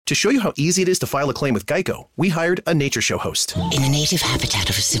To show you how easy it is to file a claim with Geico, we hired a nature show host. In the native habitat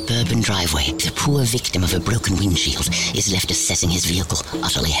of a suburban driveway, the poor victim of a broken windshield is left assessing his vehicle,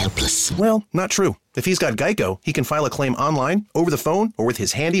 utterly helpless. Well, not true. If he's got Geico, he can file a claim online, over the phone, or with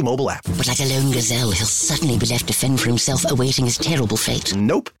his handy mobile app. But like a lone gazelle, he'll suddenly be left to fend for himself, awaiting his terrible fate.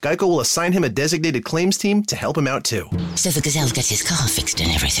 Nope. Geico will assign him a designated claims team to help him out, too. So the gazelle gets his car fixed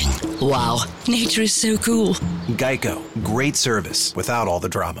and everything. Wow, nature is so cool. Geico. Great service without all the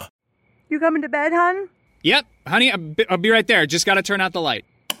drama. You coming to bed, hon? Yep, honey, I'll be right there. Just gotta turn out the light.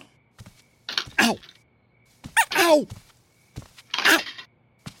 Ow! Ow! Ow!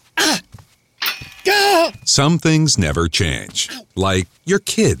 Ah! Ah! Some things never change. Like your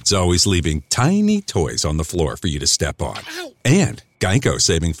kids always leaving tiny toys on the floor for you to step on. And Geico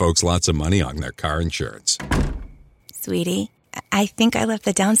saving folks lots of money on their car insurance. Sweetie, I think I left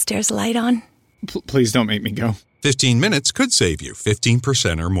the downstairs light on. Please don't make me go. 15 minutes could save you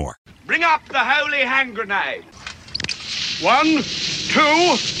 15% or more. Bring up the holy hand grenade. 1, 2,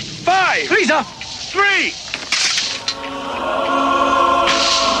 5. Lisa! 3.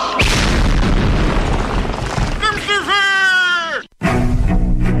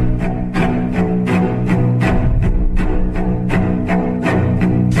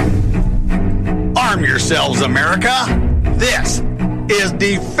 Arm yourselves, America. This is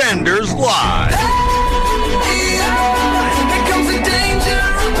Defenders Live.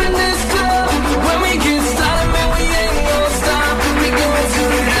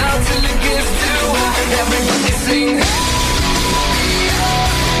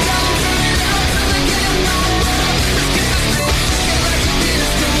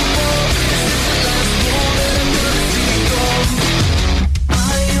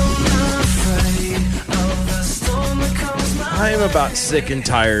 I'm about sick and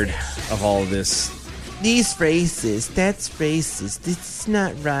tired of all of this. These racist, that's racist, this is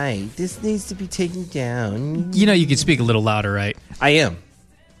not right, this needs to be taken down. You know you can speak a little louder, right? I am.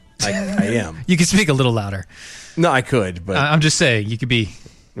 I am. You can speak a little louder. No, I could, but... I'm just saying, you could be...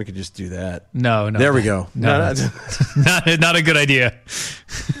 We could just do that. No. There we go. No, not a good idea.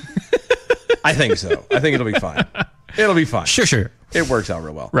 I think so. I think it'll be fine. It'll be fine. Sure. It works out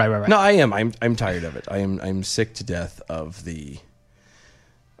real well. Right. No, I am. I'm tired of it. I'm sick to death of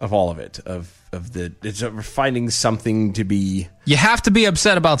all of it. It's finding something to be. You have to be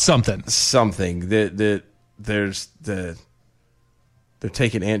upset about something. Something they're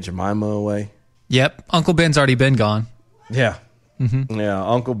taking Aunt Jemima away. Yep, Uncle Ben's already been gone. Yeah, yeah.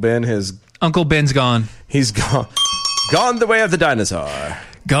 Uncle Ben's gone. He's gone. Gone the way of the dinosaur.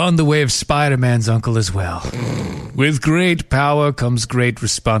 Gone the way of Spider-Man's uncle as well. With great power comes great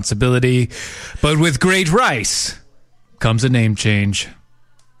responsibility, but with great rice comes a name change.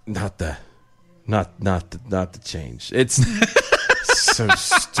 Not the change. It's so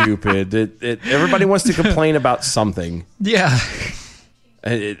stupid. Everybody wants to complain about something. Yeah.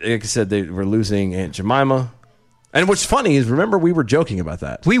 Like I said, we're losing Aunt Jemima. And what's funny is, remember, we were joking about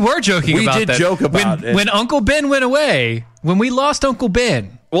that. We were joking about that. We did joke about it. When Uncle Ben went away, when we lost Uncle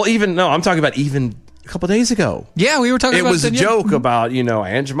Ben. Well, I'm talking about even a couple days ago. Yeah, we were talking about it. It was a joke about,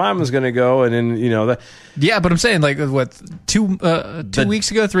 Aunt Jemima's going to go, and then, that. Yeah, but I'm saying, like, what, 2 weeks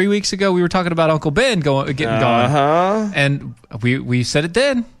ago, 3 weeks ago, we were talking about Uncle Ben getting gone. And we said it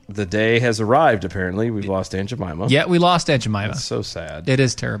then. The day has arrived, apparently. We've lost Aunt Jemima. Yeah, we lost Aunt Jemima. That's so sad. It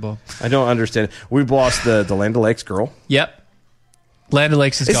is terrible. I don't understand. We've lost the Land O'Lakes girl. Yep. Land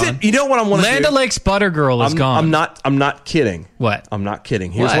O'Lakes is gone. You know what I want to do? Land O'Lakes Butter Girl is gone. I'm not kidding. What? I'm not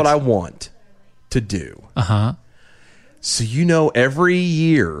kidding. Here's what I want to do. Uh-huh. So every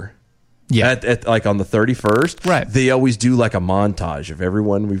year, at like on the 31st, right, they always do like a montage of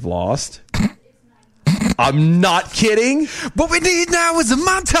everyone we've lost. I'm not kidding. What we need now is a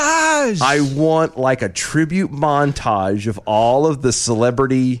montage. I want like a tribute montage of all of the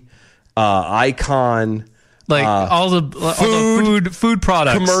celebrity icon, like all the food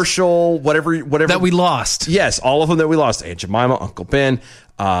products, commercial, whatever that we lost. Yes, all of them that we lost. Aunt Jemima, Uncle Ben,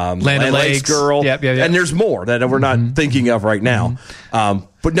 Land O'Lakes girl, yep. And there's more that we're not thinking of right now.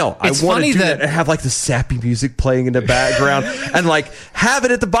 But no, it's I want to funny do that and have like the sappy music playing in the background and like have it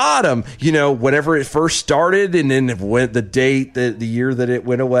at the bottom, whenever it first started and then when the date, the year that it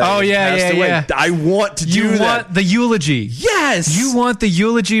went away. Oh, yeah. I want to do that. You want the eulogy. Yes. You want the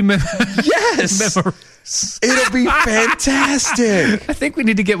eulogy. Yes. It'll be fantastic. I think we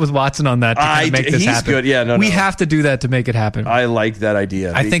need to get with Watson on that to make this happen. He's good. Yeah, we have to do that to make it happen. I like that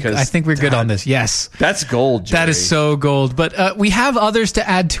idea. I think we're good on this. Yes. That's gold, Jerry. That is so gold. But we have others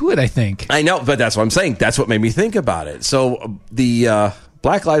to add to it, I think. I know, but that's what I'm saying. That's what made me think about it. So the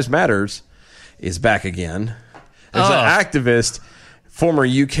Black Lives Matters is back again. There's an activist former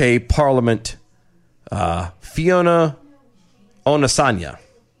UK Parliament Fiona Onasanya.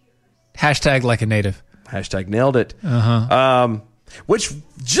 Hashtag like a native. Hashtag nailed it. Which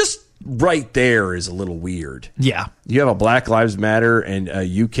just right there is a little weird. Yeah. You have a Black Lives Matter and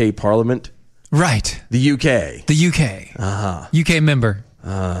a UK Parliament. Right. The UK. The UK. UK member.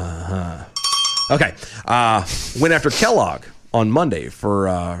 Okay. Went after Kellogg on Monday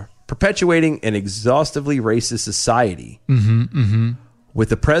for perpetuating an exhaustively racist society with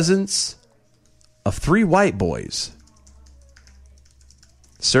the presence of 3 white boys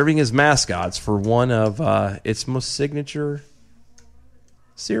serving as mascots for one of its most signature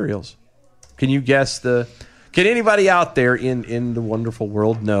cereals. Can you guess can anybody out there in the wonderful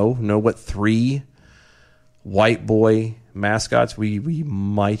world know what 3 white boy mascots we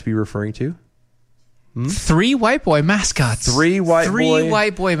might be referring to? 3 white boy mascots. 3 white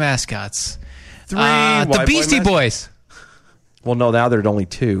boy mascots. 3 the Beastie Boys. Well, no, now there are only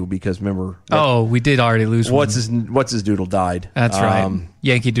 2 because remember. We did already lose one. What's his doodle died? That's right.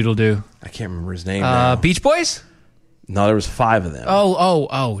 Yankee Doodle Doo. I can't remember his name. Now. Beach Boys? No, there was 5 of them.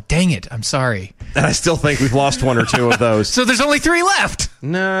 Oh, dang it. I'm sorry. And I still think we've lost 1 or 2 of those. So there's only 3 left.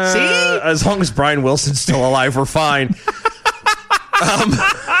 No. See? As long as Brian Wilson's still alive, we're fine.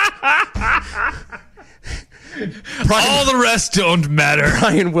 All the rest don't matter.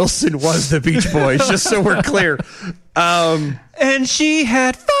 Brian Wilson was the Beach Boys, just so we're clear. And she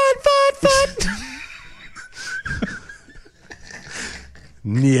had fun.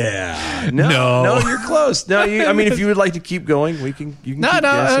 Yeah. No, you're close. No, if you would like to keep going, you can keep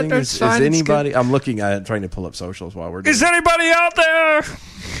guessing. Is anybody? I'm looking at trying to pull up socials while we're doing Is anybody out there?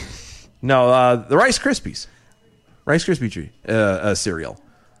 No, the Rice Krispies. Rice Krispie treat cereal.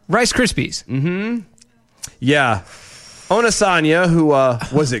 Rice Krispies. Mm-hmm. Yeah. Onasanya, who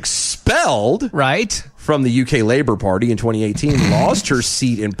was expelled from the UK Labour Party in 2018, lost her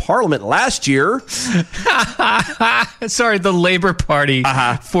seat in Parliament last year. Sorry, the Labour Party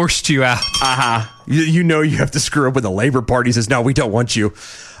forced you out. You know you have to screw up when the Labour Party says, no, we don't want you.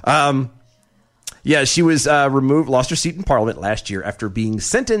 Yeah, she was lost her seat in Parliament last year after being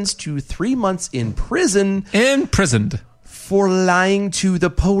sentenced to 3 months in prison. Imprisoned. For lying to the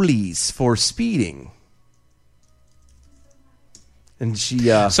police for speeding. And she...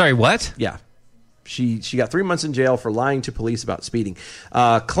 Sorry, what? Yeah. She got 3 months in jail for lying to police about speeding.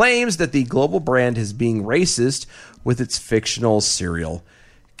 Claims that the global brand is being racist with its fictional serial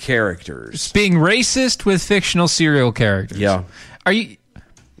characters. It's being racist with fictional serial characters. Yeah. Are you...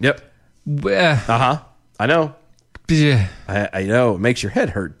 Yep. I know. I know. It makes your head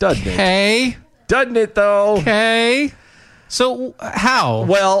hurt, doesn't it? Okay. Doesn't it, though? Okay. So, how?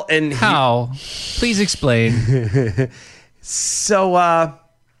 Well, and... How? Please explain. So,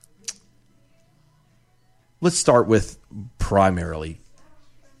 let's start with primarily,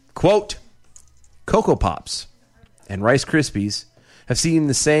 quote, Cocoa Pops and Rice Krispies have seen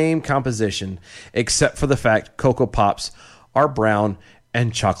the same composition, except for the fact Cocoa Pops are brown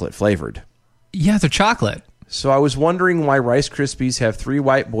and chocolate flavored. Yeah, they're chocolate. So I was wondering why Rice Krispies have 3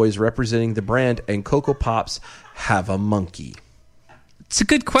 white boys representing the brand and Cocoa Pops have a monkey. It's a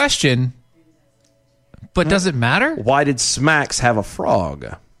good question. But does it matter? Why did Smacks have a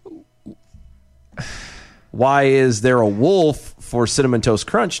frog? Why is there a wolf for Cinnamon Toast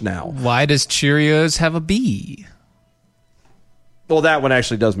Crunch now? Why does Cheerios have a bee? Well, that one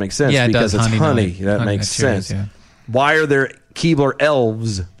actually does make sense because it's honey. That makes sense. Yeah. Why are there Keebler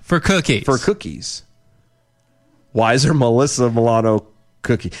elves for cookies? Why is there Melissa Milano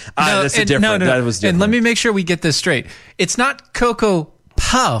cookie? That's different. No. That was different. And let me make sure we get this straight. It's not Cocoa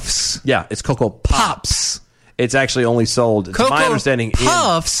Puffs. Yeah, it's Cocoa Pops. It's actually only sold, to my understanding,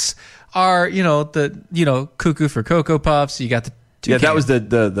 Puffs are, cuckoo for Cocoa Puffs. You got the toucan. Yeah, that was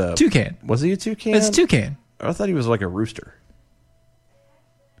the toucan. Was he a toucan? It's toucan. I thought he was like a rooster.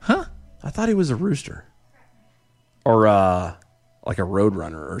 Huh? I thought he was a rooster. Or like a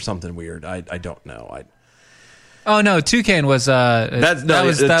roadrunner or something weird. I don't know. Oh no, toucan was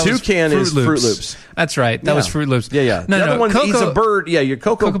toucan is Fruit Loops. That's right. That was Fruit Loops. Yeah. No, the other one, he's a bird. Yeah, your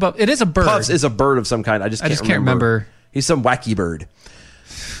Cocoa Puff. It is a bird. Puffs is a bird of some kind. I just can't remember. He's some wacky bird.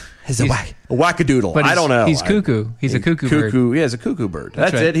 He's a wackadoodle. But I don't know. He's cuckoo. He's a cuckoo bird. Yeah, he's a cuckoo bird.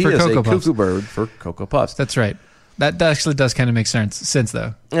 That's right. it. He for is Cocoa a Puffs. cuckoo bird for Cocoa Puffs. That's right. That actually does kind of make sense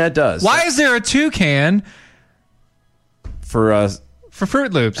though. Yeah, it does. Why is there a toucan for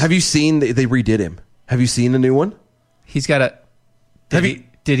Fruit Loops? Have you seen they redid him? Have you seen the new one? He's got a. Did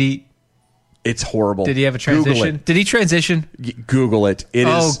he? It's horrible. Did he have a transition? Did he transition? Google it. It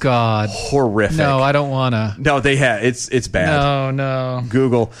is God, horrific. No, I don't wanna. No, they have. It's bad. No.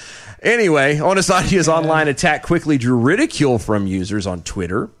 Google. Anyway, Onisadia's online attack quickly drew ridicule from users on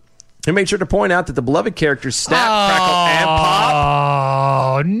Twitter, who made sure to point out that the beloved characters Snap, Crackle, and Pop.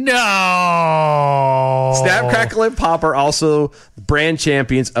 Oh, no. Snap, Crackle, and Pop are also brand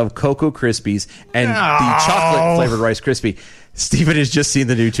champions of Cocoa Krispies and the chocolate-flavored Rice Krispie. Steven has just seen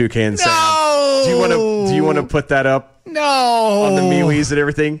the new Toucan sound. Do you want to put that up? No. On the MeWe's and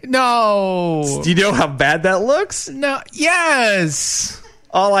everything? No. Do you know how bad that looks? No. Yes.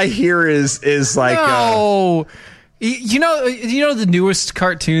 All I hear is like... No. You know the newest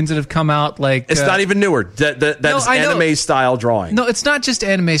cartoons that have come out, like it's not even newer. That's anime style drawing. No, it's not just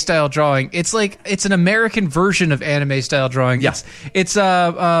anime style drawing. It's like it's an American version of anime style drawing. Yeah. It's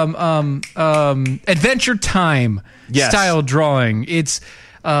Adventure Time style drawing. It's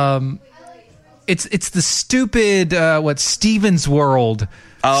the stupid Steven's World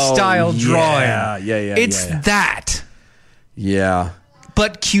style drawing. Yeah. It's that. Yeah.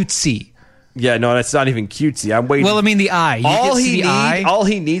 But cutesy. Yeah, no, that's not even cutesy. I'm waiting. Well, I mean the eye. All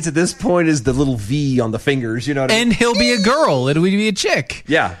he needs at this point is the little V on the fingers. You know what I mean? And he'll be a girl. It'll be a chick.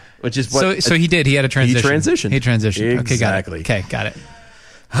 Yeah, which is what. So he did. He had a transition. He transitioned. Exactly. Okay, got it.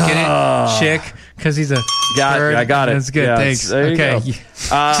 Get it, chick? Because he's a bird. I got it. That's good. Yeah, thanks. there you Okay, go.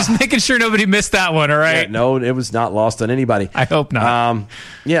 just making sure nobody missed that one. All right. Yeah, no, it was not lost on anybody. I hope not.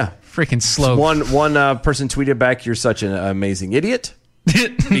 Yeah. Freaking slow. One person tweeted back, "You're such an amazing idiot,"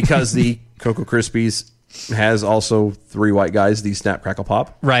 because the Cocoa Krispies has also 3 white guys, the Snap, Crackle,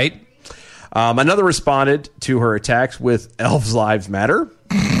 Pop. Right. Another responded to her attacks with Elves Lives Matter.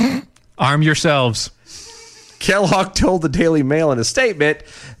 Arm yourselves. Kellogg told the Daily Mail in a statement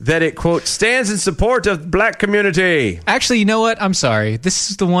that it, quote, stands in support of the black community. Actually, you know what? I'm sorry. This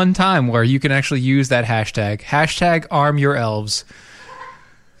is the one time where you can actually use that hashtag. Hashtag arm your elves.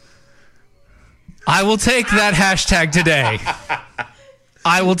 I will take that hashtag today.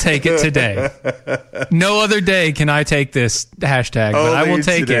 I will take it today. No other day can I take this hashtag, but I will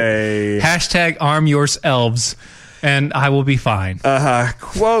take it. Hashtag arm yours elves, and I will be fine.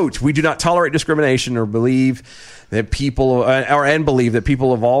 Quote, we do not tolerate discrimination or believe that people believe that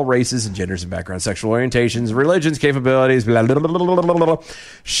people of all races and genders and backgrounds, sexual orientations, religions, capabilities, blah, blah, blah, blah, blah, blah,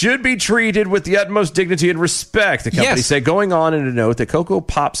 should be treated with the utmost dignity and respect. The company said, going on in a note that Cocoa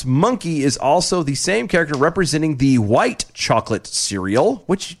Pop's monkey is also the same character representing the white chocolate cereal,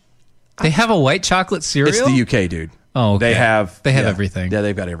 which they have a white chocolate cereal. It's the UK, dude. Oh, okay. They have everything. Yeah,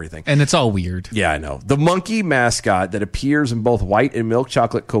 they've got everything. And it's all weird. Yeah, I know. The monkey mascot that appears in both white and milk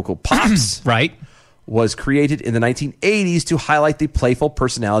chocolate Cocoa Pops right, was created in the 1980s to highlight the playful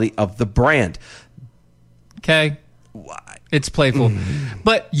personality of the brand. Okay. It's playful.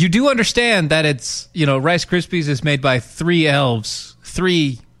 But you do understand that it's, Rice Krispies is made by 3 elves,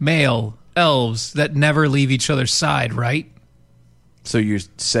 3 male elves that never leave each other's side, right? So you're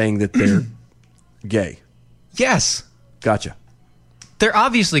saying that they're gay? Yes. Gotcha. They're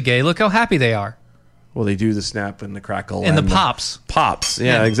obviously gay. Look how happy they are. Well, they do the Snap and the Crackle. And the Pops. Pops.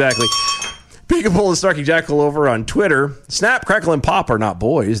 Yeah, exactly. Peekaboo and Snarky Jackal over on Twitter. Snap, Crackle, and Pop are not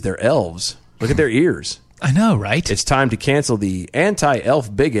boys. They're elves. Look at their ears. I know, right? It's time to cancel the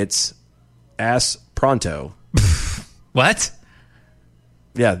anti-elf bigots ass pronto. What?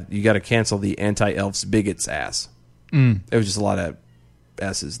 Yeah, you got to cancel the anti-elf's bigots ass. There was just a lot of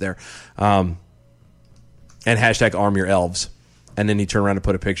S's there. And hashtag arm your elves. And then he turned around and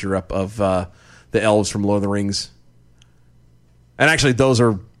put a picture up of the elves from Lord of the Rings. And actually, those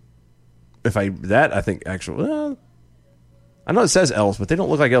are... I think actually, well, I know it says elves, but they don't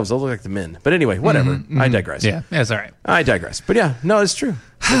look like elves. They look like the men. But anyway, whatever. I digress. Yeah, it's all right. I digress. But yeah, no, it's true.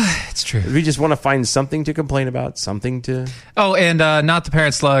 It's true. We just want to find something to complain about, something to... Oh, and not the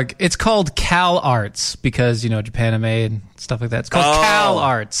Parent Slug. It's called Cal Arts because, Japanime and stuff like that. It's called Cal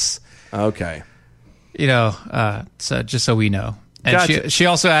Arts. Okay. So just so we know. And Gotcha. she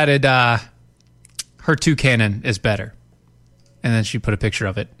also added her toucan is better. And then she put a picture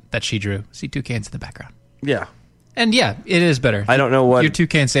of it that she drew. See toucans in the background. Yeah. And yeah, it is better. I don't know what... Your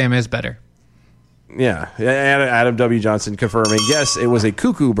toucan Sam is better. Yeah. Adam W. Johnson confirming, yes, it was a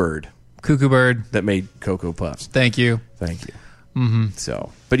cuckoo bird. Cuckoo bird. That made Cocoa Puffs. Thank you. Thank you. Mm-hmm.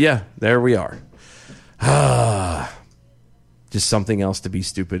 So, but yeah, there we are. Just something else to be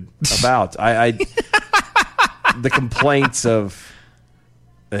stupid about. The complaints of...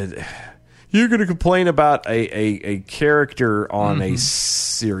 you're going to complain about a character on a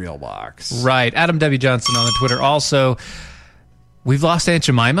cereal box. Right. Adam W. Johnson on the Twitter. Also, we've lost Aunt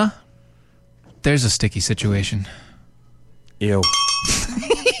Jemima. There's a sticky situation. Ew.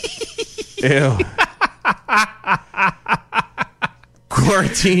 Ew. Quote,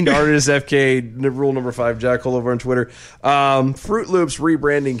 Quarantined Artist FK, rule number 5, Jack Hole over on Twitter. Fruit Loops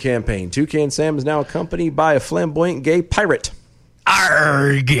rebranding campaign. Toucan Sam is now accompanied by a flamboyant gay pirate.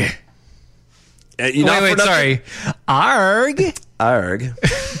 Arg. Wait, sorry. Arg.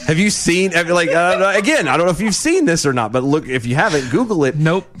 Have you seen, again, I don't know if you've seen this or not, but look, if you haven't, Google it.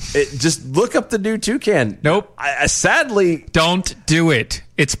 Nope. Just look up the new Toucan. Nope. I sadly. Don't do it.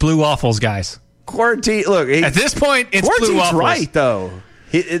 It's Blue Waffles, guys. Quarantine, look. At this point, it's Blue Waffles. Right, though.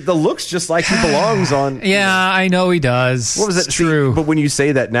 The looks just like he belongs on. Yeah, I know he does. What was it? It's true. But when you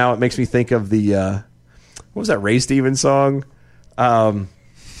say that now, it makes me think of the, what was that Ray Stevens song? The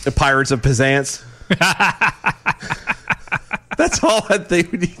Pirates of Penzance. That's all I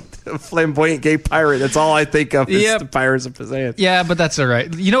think. A flamboyant gay pirate. That's all I think of is the Pirates of Penzance. Yeah, but that's all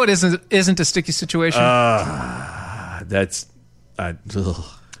right. You know what isn't a sticky situation?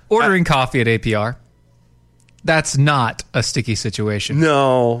 Ordering coffee at APR. That's not a sticky situation.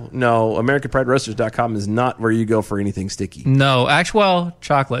 No. AmericanPrideRoasters.com is not where you go for anything sticky. No. Actually,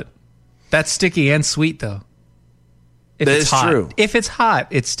 chocolate. That's sticky and sweet, though. If that it's is hot. true. If it's hot,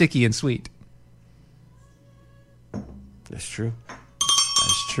 it's sticky and sweet. That's true.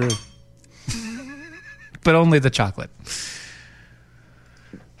 But only the chocolate.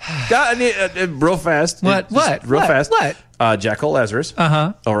 Real fast. What? Real fast. What? Jack Hole Lazarus.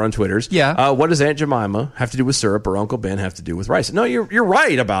 Or on Twitters. Yeah. What does Aunt Jemima have to do with syrup, or Uncle Ben have to do with rice? No, you're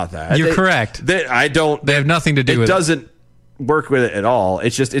right about that. You're correct. They have nothing to do with it. It doesn't work with it at all.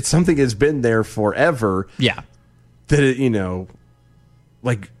 It's just, it's something that's been there forever. Yeah. That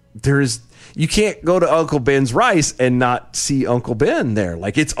you can't go to Uncle Ben's rice and not see Uncle Ben there.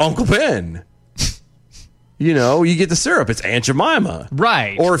 Like, it's Uncle Ben. You get the syrup. It's Aunt Jemima.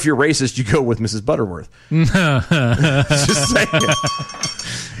 Right. Or if you're racist, you go with Mrs. Butterworth. Just saying.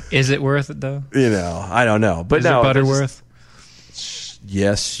 Is it worth it, though? I don't know. But is it Butterworth?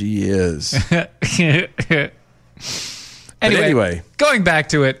 Yes, she is. Anyway, going back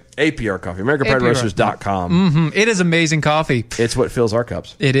to it. APR Coffee, AmericanPrideRoasters.com. Mm-hmm. It is amazing coffee. It's what fills our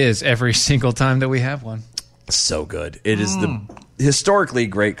cups. It is every single time that we have one. So good. It is the historically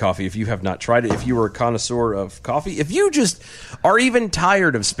great coffee. If you have not tried it, if you were a connoisseur of coffee, if you just are even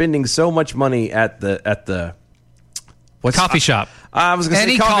tired of spending so much money at the coffee shop. I was going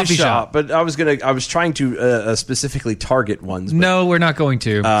to say coffee shop, but I was trying to specifically target ones. But, no, we're not going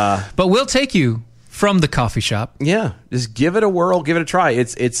to. But we'll take you from the coffee shop. Yeah, just give it a whirl, give it a try.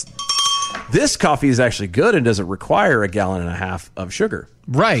 This coffee is actually good and doesn't require 1.5 gallons of sugar.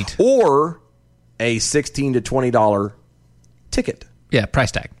 Right. Or a $16 to $20 ticket. Yeah,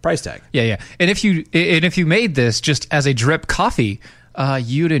 price tag. Yeah. And if you made this just as a drip coffee,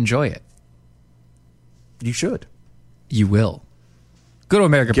 you'd enjoy it. You should. You will. Go to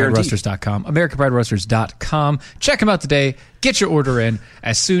AmericanPrideRoasters.com. AmericanPrideRoasters.com. Check them out today. Get your order in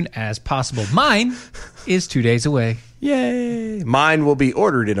as soon as possible. Mine is 2 days away. Yay. Mine will be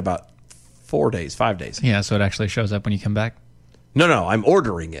ordered in about 5 days. Yeah, so it actually shows up when you come back? No. I'm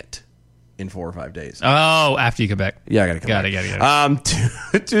ordering it in 4 or 5 days. Oh, after you come back. Yeah, I got to come back.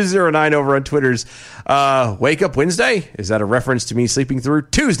 Got it. 209 over on Twitter's Wake Up Wednesday. Is that a reference to me sleeping through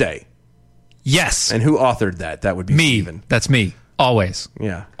Tuesday? Yes. And who authored that? That would be me. Steven. That's me. Always.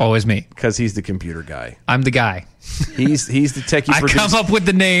 Yeah. Always me. Because he's the computer guy. I'm the guy. He's the techie producer. I come up with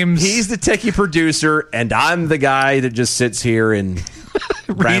the names. He's the techie producer, and I'm the guy that just sits here and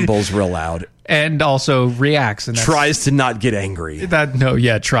rambles real loud. And also reacts. And tries to not get angry.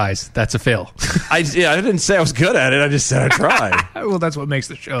 Tries. That's a fail. I didn't say I was good at it. I just said I try. Well, that's what makes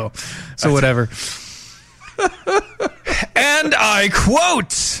the show. So whatever. And I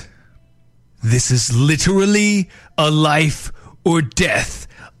quote, "This is literally a life or death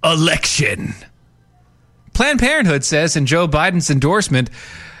election." Planned Parenthood says in Joe Biden's endorsement,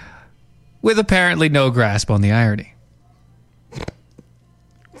 with apparently no grasp on the irony.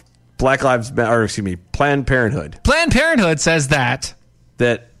 Planned Parenthood. Planned Parenthood says that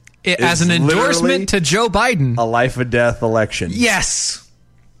as an endorsement to Joe Biden, a life or death election. Yes.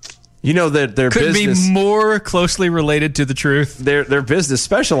 You know that their could business be more closely related to the truth. Their business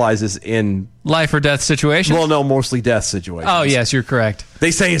specializes in life or death situations. Well, no, mostly death situations. Oh, yes, you're correct. They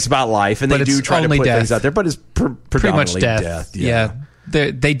say it's about life, and they do try to put things out there, but it's pretty much death. Yeah.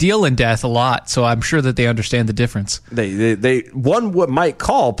 They deal in death a lot, so I'm sure that they understand the difference. One might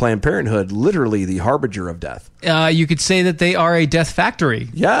call Planned Parenthood literally the harbinger of death. You could say that they are a death factory.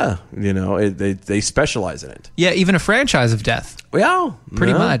 Yeah, they specialize in it. Yeah, even a franchise of death. Well,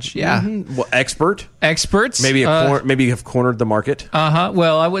 pretty much. Yeah. Mm-hmm. Well, experts. Maybe have cornered the market.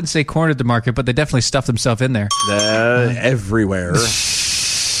 Well, I wouldn't say cornered the market, but they definitely stuffed themselves in there. Everywhere.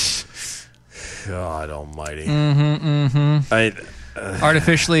 God Almighty.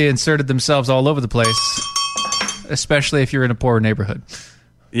 artificially inserted themselves all over the place, especially if you're in a poor neighborhood.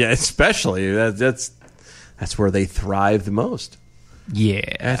 Yeah, especially. That's where they thrive the most.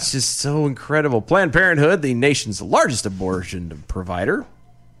 Yeah. That's just so incredible. Planned Parenthood, the nation's largest abortion provider,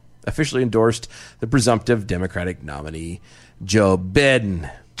 officially endorsed the presumptive Democratic nominee, Joe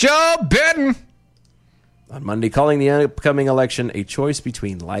Biden. Joe Biden! On Monday, calling the upcoming election a choice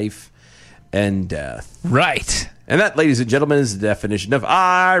between life and death. Right. And that, ladies and gentlemen, is the definition of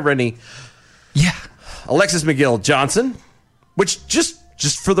irony. Yeah. Alexis McGill Johnson, which just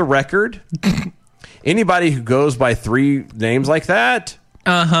for the record, anybody who goes by three names like that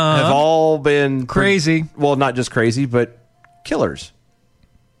have all been crazy. Well, not just crazy, but killers.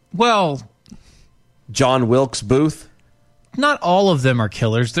 Well, John Wilkes Booth. Not all of them are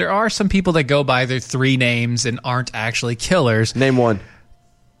killers. There are some people that go by their three names and aren't actually killers. Name one.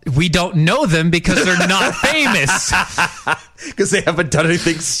 We don't know them because they're not famous. Because they haven't done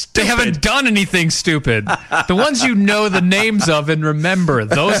anything stupid. They haven't done anything stupid. The ones you know the names of and remember,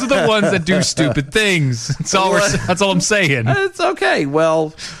 those are the ones that do stupid things. That's all I'm saying. It's okay.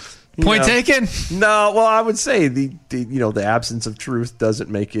 Well, point taken. No, well, I would say the absence of truth doesn't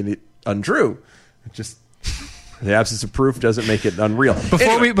make it untrue. It just the absence of proof doesn't make it unreal.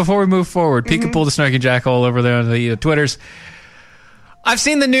 Before we move forward, Peekaboo the Snarky Jack all over there on the Twitters. I've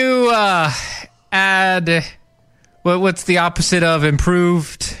seen the new ad. What's the opposite of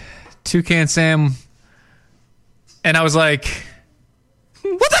improved? Toucan Sam. And I was like,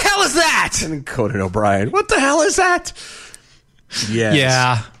 what the hell is that? And Conan O'Brien, what the hell is that? Yes.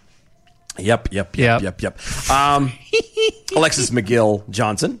 Yeah. Yep. Alexis McGill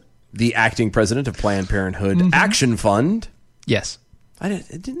Johnson, the acting president of Planned Parenthood Action Fund. Yes. I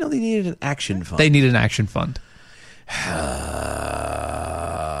didn't know they needed an action fund. They need an action fund.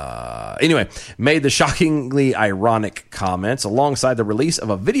 Anyway, made the shockingly ironic comments alongside the release of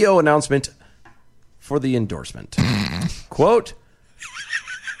a video announcement for the endorsement. Quote,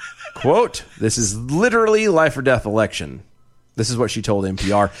 this is literally life or death election. This is what she told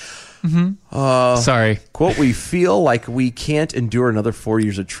NPR. Sorry. Quote, we feel like we can't endure another 4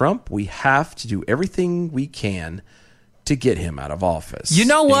 years of Trump. We have to do everything we can to get him out of office. You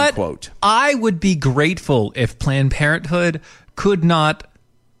know what? Quote. I would be grateful if Planned Parenthood could not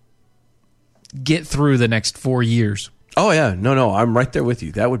get through the next 4 years. Oh, yeah. No, I'm right there with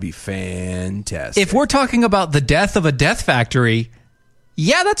you. That would be fantastic. If we're talking about the death of a death factory,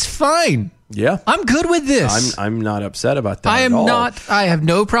 yeah, that's fine. Yeah. I'm good with this. I'm not upset about that I am not. I have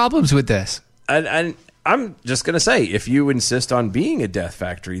no problems with this. And I'm just going to say, if you insist on being a death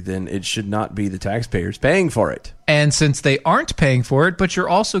factory, then it should not be the taxpayers paying for it. And since they aren't paying for it, but you're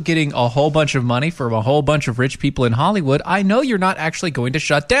also getting a whole bunch of money from a whole bunch of rich people in Hollywood, I know you're not actually going to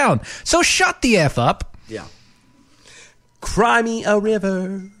shut down. So shut the F up. Yeah. Cry me a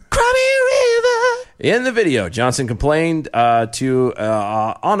river. Cry me a river. In the video, Johnson complained to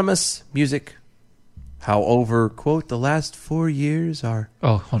Anonymous Music how over, quote, the last 4 years are...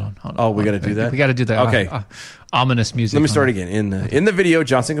 Oh, hold on. Oh, we got to do that? We got to do that. Okay. Ominous music. Let me start again. In the video,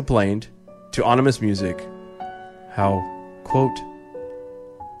 Johnson complained to Anonymous Music how, quote,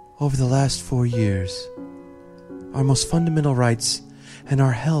 over the last 4 years, our most fundamental rights and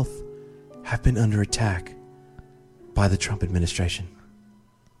our health have been under attack by the Trump administration.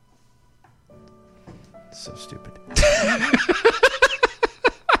 So stupid.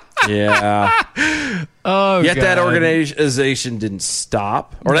 Yeah. Oh, yet God. that organization didn't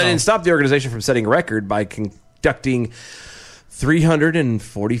stop. Or that didn't stop the organization from setting a record by conducting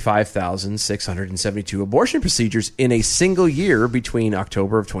 345,672 abortion procedures in a single year between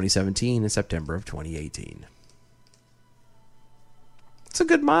October of 2017 and September of 2018. It's a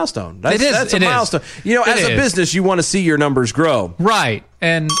good milestone. That's a milestone. You know, as a business, you want to see your numbers grow. Right.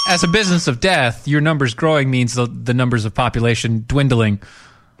 And as a business of death, your numbers growing means the numbers of population dwindling.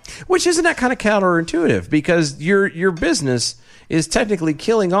 Which isn't that kind of counterintuitive, because your business is technically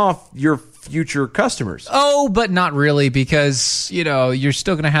killing off your future customers. Oh, but not really, because, you're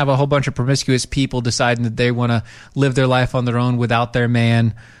still going to have a whole bunch of promiscuous people deciding that they want to live their life on their own without their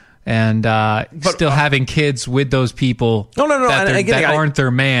man. And still having kids with those people that aren't their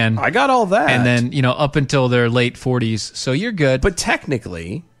man. I got all that. And then, up until their late 40s. So you're good. But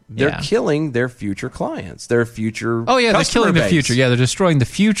technically, they're killing their future clients, their future they're killing the future. Yeah, they're destroying the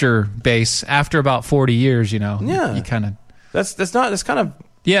future base after about 40 years, Yeah. You kind of... That's kind of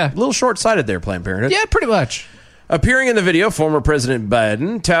a little short-sighted there, Planned Parenthood. Yeah, pretty much. Appearing in the video, former President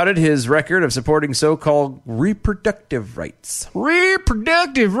Biden touted his record of supporting so-called reproductive rights.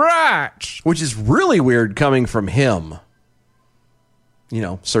 Reproductive rights! Which is really weird coming from him.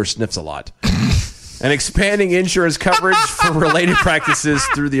 Sir Sniffs a lot. and expanding insurance coverage for related practices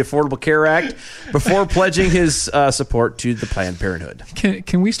through the Affordable Care Act before pledging his support to the Planned Parenthood.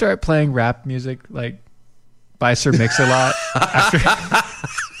 Can we start playing rap music like by Sir Mix-a-Lot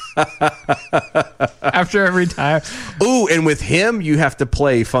after every time? Ooh, and with him, you have to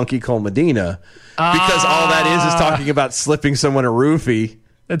play Funky Cole Medina because all that is talking about slipping someone a roofie.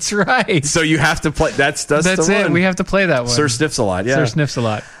 That's right. So you have to play. That's the it. one. We have to play that one. Sir Sniffs a Lot. Yeah. Sir Sniffs a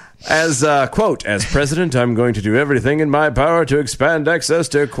Lot. As, quote, as president, I'm going to do everything in my power to expand access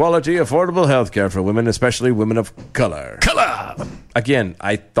to quality, affordable health care for women, especially women of color. Again,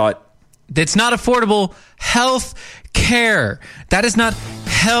 I thought... It's not affordable health care. That is not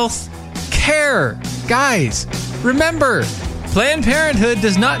health care. Guys, remember, Planned Parenthood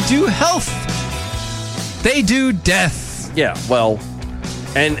does not do health. They do death. Yeah, well,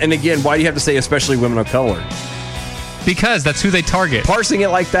 and again, why do you have to say especially women of color? Because that's who they target. Parsing it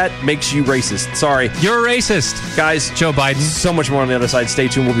like that makes you racist. Sorry. You're a racist. Guys, Joe Biden. So much more on the other side. Stay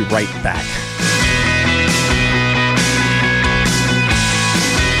tuned. We'll be right back.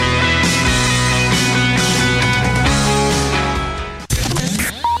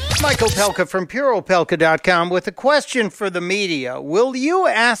 Michael Pelka from PureOpelka.com with a question for the media. Will you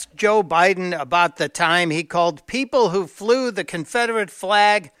ask Joe Biden about the time he called people who flew the Confederate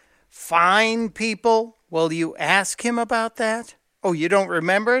flag fine people? Will you ask him about that? Oh, you don't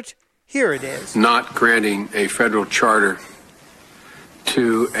remember it? Here it is. Not granting a federal charter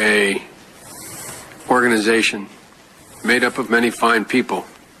to a organization made up of many fine people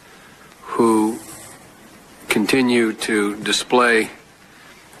who continue to display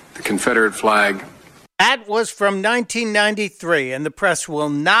the Confederate flag. That was from 1993, and the press will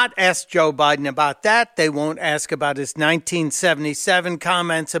not ask Joe Biden about that. They won't ask about his 1977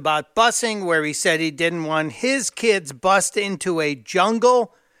 comments about busing, where he said he didn't want his kids bused into a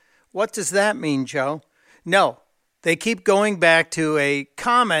jungle. What does that mean, Joe? No, they keep going back to a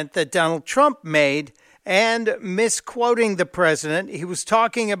comment that Donald Trump made and misquoting the president. He was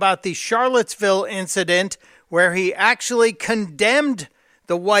talking about the Charlottesville incident where he actually condemned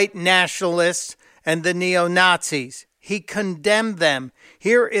the white nationalists and the neo-Nazis. He condemned them.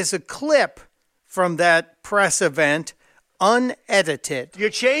 Here is a clip from that press event, unedited.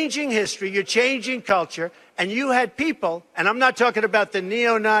 You're changing history, you're changing culture, and you had people, and I'm not talking about the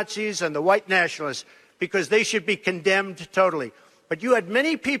neo-Nazis and the white nationalists, because they should be condemned totally. But you had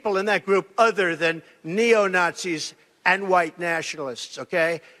many people in that group other than neo-Nazis and white nationalists,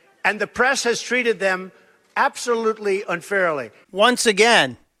 okay? And the press has treated them absolutely unfairly. Once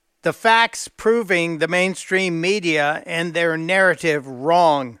again, the facts proving the mainstream media and their narrative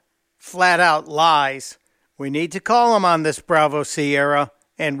wrong. Flat out lies. We need to call them on this, Bravo Sierra,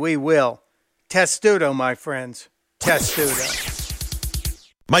 and we will. Testudo, my friends. Testudo.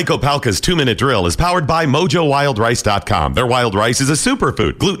 Mike Opalka's 2-Minute Drill is powered by MojoWildRice.com. Their wild rice is a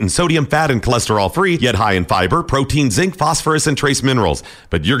superfood, gluten, sodium, fat, and cholesterol-free, yet high in fiber, protein, zinc, phosphorus, and trace minerals.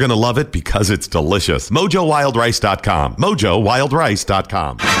 But you're going to love it because it's delicious. MojoWildRice.com.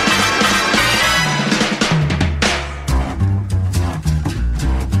 MojoWildRice.com.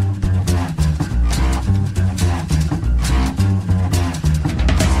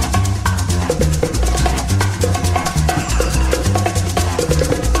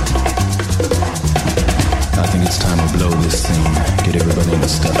 Get everybody in the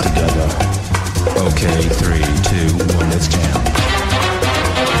stuff together. Okay, 3, 2, 1, let's jam.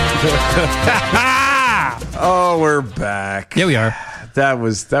 Oh, we're back. Yeah, we are. That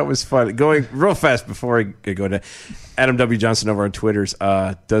was fun. Going real fast before I go to Adam W. Johnson over on Twitter's.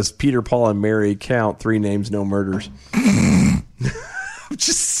 Does Peter, Paul, and Mary count? 3 names, no murders. I'm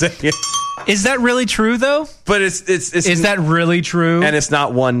just saying. Is that really true, though? But it's is that really true? And it's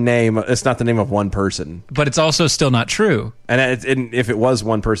not one name. It's not the name of one person. But it's also still not true. And if it was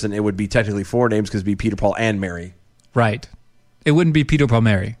one person, it would be technically 4 names because it'd be Peter, Paul, and Mary. Right. It wouldn't be Peter, Paul,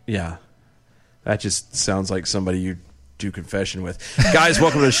 Mary. Yeah. That just sounds like somebody you do confession with. Guys,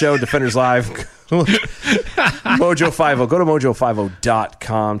 welcome to the show, Defenders Live. Mojo50. Go to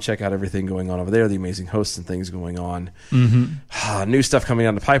mojo50.com. Check out everything going on over there, the amazing hosts and things going on. Mm-hmm. New stuff coming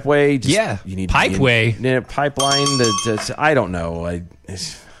down the Pipeway. You need Pipeway. Pipeline. I don't know.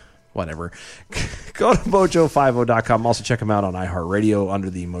 Whatever. Go to mojo50.com. Also check them out on iHeartRadio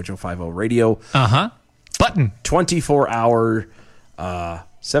under the Mojo50 Radio. Button. 24-hour,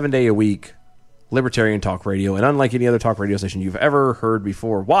 7-day a week libertarian talk radio, and unlike any other talk radio station you've ever heard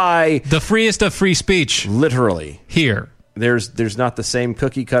before. Why? The freest of free speech. Literally. Here. There's not the same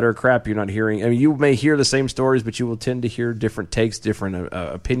cookie cutter crap you're not hearing. I mean, you may hear the same stories, but you will tend to hear different takes, different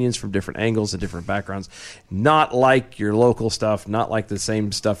opinions from different angles and different backgrounds. Not like your local stuff, not like the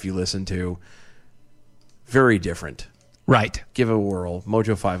same stuff you listen to. Very different. Right. Give it a whirl.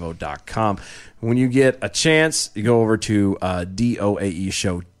 Mojo50.com. When you get a chance, you go over to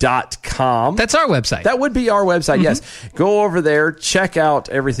DOAEshow.com. That's our website. That would be our website, yes. Go over there. Check out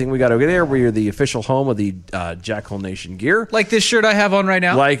everything we got over there. We are the official home of the Jackhole Nation gear. Like this shirt I have on right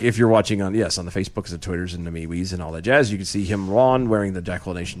now? Like if you're watching on the Facebooks, the Twitters, and the MeWe's and all that jazz, you can see him, Ron, wearing the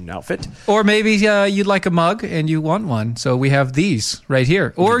Jackhole Nation outfit. Or maybe you'd like a mug and you want one. So we have these right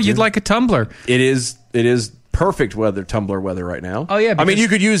here. Or you'd like a tumbler. It is perfect tumbler weather right now. Oh, yeah. I mean, you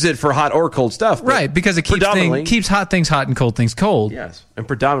could use it for hot or cold stuff. Right, because it keeps hot things hot and cold things cold. Yes. And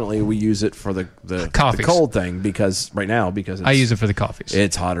predominantly we use it for the coffees. Cold thing because I use it for the coffees.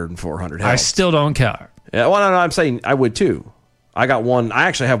 It's hotter than 400 I still don't care. Yeah, well, no, I'm saying I would too. I got one. I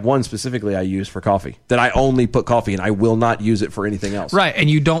actually have one specifically I use for coffee that I only put coffee in. I will not use it for anything else. Right, and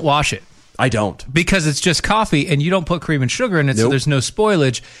you don't wash it. I don't. Because it's just coffee and you don't put cream and sugar in it, so there's no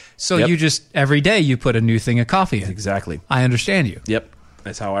spoilage. So you just, every day, you put a new thing of coffee in. Exactly. I understand you. Yep.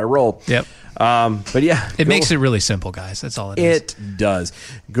 That's how I roll. Yep. But yeah. It makes it really simple, guys. That's all it is. It does.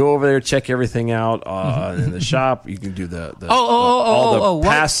 Go over there, check everything out in the shop. You can do all the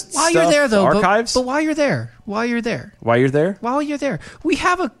past while stuff, you're there, though, archives. But while you're there, we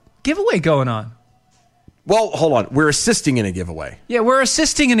have a giveaway going on. Well, hold on. We're assisting in a giveaway. Yeah, we're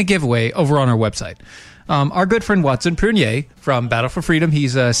assisting in a giveaway over on our website. Our good friend Watson Prunier from Battle for Freedom,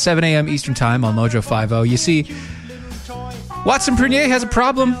 he's 7 a.m. Eastern Time on Mojo 50. You see, Watson Prunier has a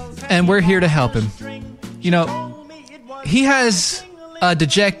problem, and we're here to help him. You know, he has a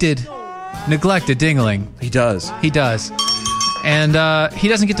dejected, neglected dingling. He does. And he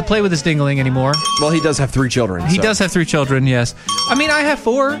doesn't get to play with his dingling anymore. Well, he does have 3 children. He does have 3 children, yes. I mean, I have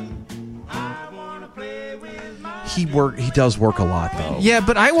 4. He does work a lot, though. Yeah,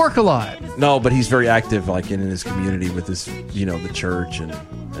 but I work a lot. No, but he's very active, like in his community with his, the church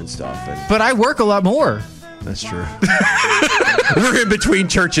and stuff. But I work a lot more. That's true. We're in between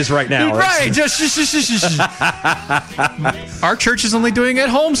churches right now. Right. Our church is only doing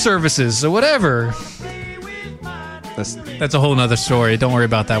at-home services, so whatever. That's a whole nother story. Don't worry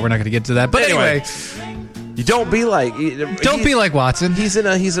about that. We're not going to get to that. But anyway. You don't be like Watson. He's in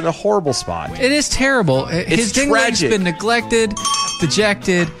a horrible spot. It is terrible. His dingling's been neglected,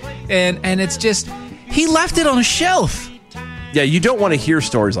 dejected, and it's just he left it on a shelf. Yeah, you don't want to hear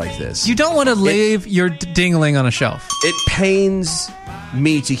stories like this. You don't want to leave your dingling on a shelf. It pains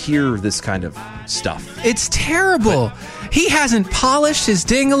me to hear this kind of stuff. It's terrible. He hasn't polished his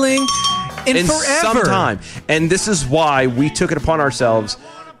dingling in forever. Some time. And this is why we took it upon ourselves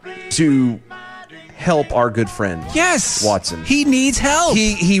to help our good friend. Yes. Watson. He needs help.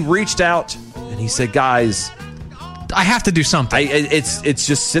 He reached out and he said, guys, I have to do something. It's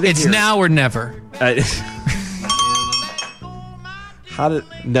just sitting here. It's now or never.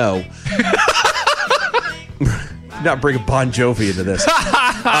 No. Not bring Bon Jovi into this.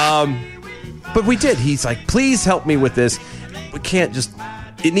 But we did. He's like, please help me with this. We can't just...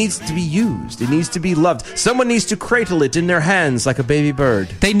 It needs to be used. It needs to be loved. Someone needs to cradle it in their hands like a baby bird.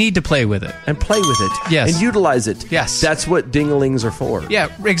 They need to play with it. And play with it. Yes. And utilize it. Yes. That's what dinglings are for.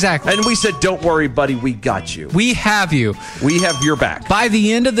 Yeah, exactly. And we said, don't worry, buddy. We got you. We have you. We have your back. By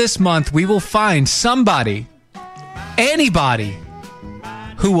the end of this month, we will find somebody, anybody,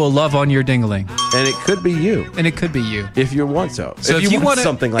 who will love on your dingling. And it could be you. If you want so. So if you want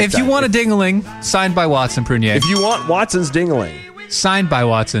something like that. If you want a dingling, signed by Watson Prunier. If you want Watson's dingling. Signed by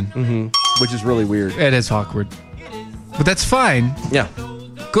Watson. Mm-hmm. Which is really weird. It is awkward. But that's fine. Yeah.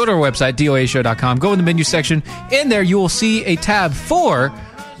 Go to our website, DOAshow.com. Go in the menu section. In there, you will see a tab for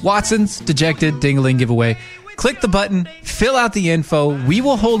Watson's Dejected Dingling Giveaway. Click the button. Fill out the info. We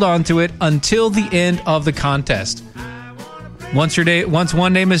will hold on to it until the end of the contest. Once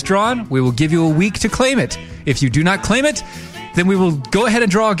one name is drawn, we will give you a week to claim it. If you do not claim it, then we will go ahead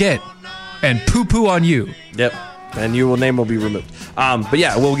and draw again and poo-poo on you. Yep. And your name will be removed. But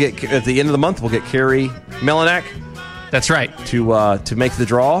yeah, we'll get at the end of the month. We'll get Carrie Melinak. That's right. To make the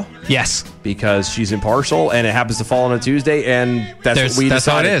draw. Yes, because she's impartial, and it happens to fall on a Tuesday, and that's what we decided. That's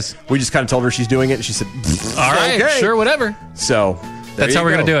how it is. We just kind of told her she's doing it, and she said, "All right, okay. Sure, whatever." So that's how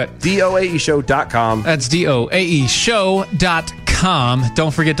we're gonna do it. DOAEshow.com. That's DOAEshow.com.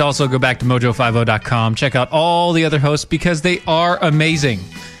 Don't forget to also go back to Mojo50.com. Check out all the other hosts because they are amazing.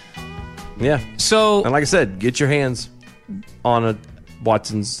 Yeah. So, and like I said, get your hands on a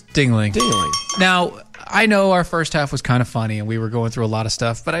Watson's dingling. Dingling. Now, I know our first half was kind of funny and we were going through a lot of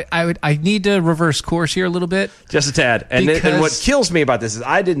stuff, but I need to reverse course here a little bit. Just a tad. And what kills me about this is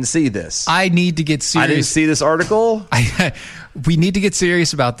I didn't see this. I need to get serious. I didn't see this article. We need to get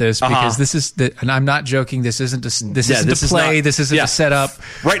serious about this because this is and I'm not joking. This isn't a play. This isn't a setup.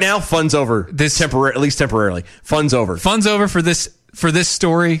 Right now, fun's over. At least temporarily, fun's over. Fun's over for this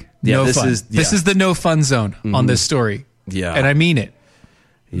story. Yeah, no this fun. is This is the no fun zone on this story. Yeah, and I mean it.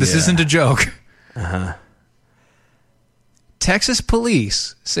 This isn't a joke. Texas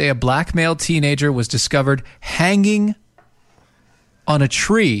police say a black male teenager was discovered hanging on a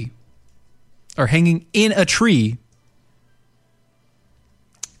tree, or hanging in a tree,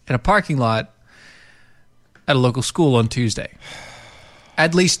 in a parking lot at a local school on Tuesday.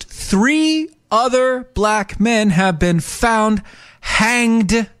 At least 3 other black men have been found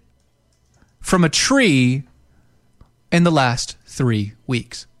hanged from a tree in the last 3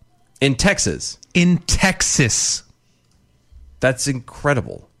 weeks. In Texas? In Texas. That's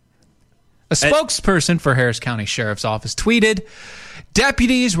incredible. A spokesperson for Harris County Sheriff's Office tweeted,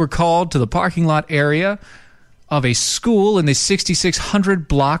 deputies were called to the parking lot area of a school in the 6600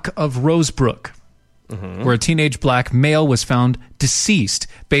 block of Rosebrook, where a teenage black male was found deceased.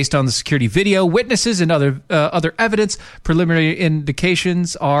 Based on the security video, witnesses and other evidence, preliminary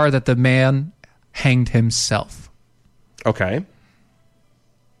indications are that the man hanged himself. Okay.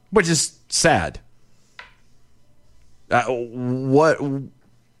 Which is sad. What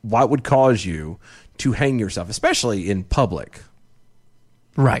would cause you to hang yourself, especially in public?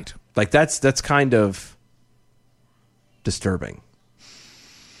 Right. Like that's kind of disturbing.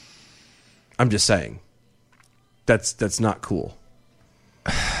 I'm just saying. That's not cool.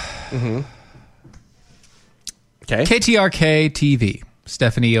 Okay. KTRK TV,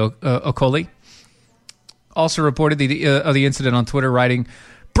 Stephanie Okoli, also reported the incident on Twitter, writing,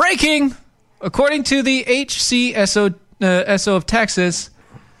 "Breaking! According to the HCSO of Texas,"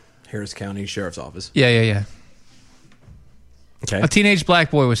 Harris County Sheriff's Office. Yeah. Okay. A teenage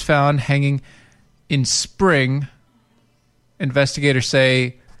black boy was found hanging in Spring. Investigators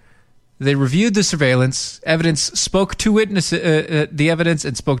say they reviewed the surveillance evidence, spoke to witnesses, the evidence,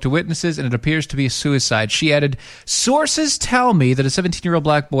 and spoke to witnesses, and it appears to be a suicide. She added, "Sources tell me that a 17-year-old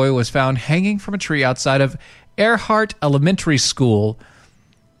black boy was found hanging from a tree outside of Earhart Elementary School.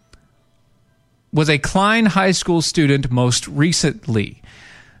 Was a Klein High School student most recently.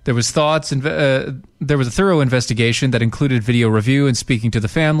 There was there was a thorough investigation that included video review and speaking to the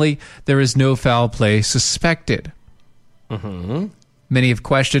family. There is no foul play suspected." Many have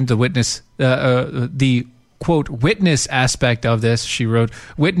questioned the witness, the quote witness aspect of this. She wrote,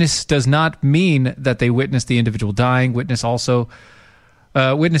 "Witness does not mean that they witnessed the individual dying. Witnesses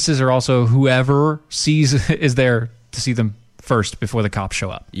are also whoever is there to see them first before the cops show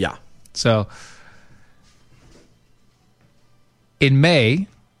up." Yeah. So, in May,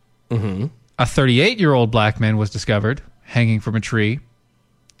 a 38-year-old black man was discovered hanging from a tree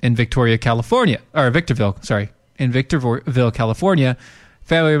in Victorville, California. In Victorville, California.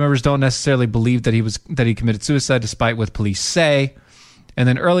 Family members don't necessarily believe that he committed suicide, despite what police say. And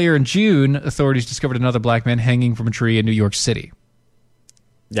then earlier in June, authorities discovered another black man hanging from a tree in New York City.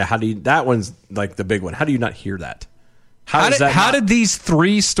 Yeah, that one's like the big one. How do you not hear that? How did these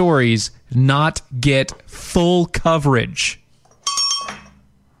 3 stories not get full coverage?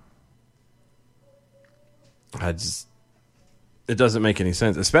 It doesn't make any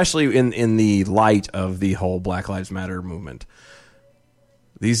sense, especially in the light of the whole Black Lives Matter movement.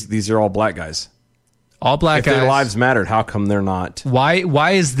 These are all black guys. All black guys. If their lives mattered, how come they're not?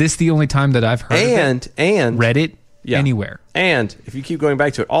 Why is this the only time that I've heard of it? And read it anywhere? And if you keep going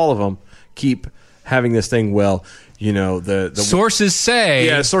back to it, all of them keep having this thing. Well, you know, the sources say.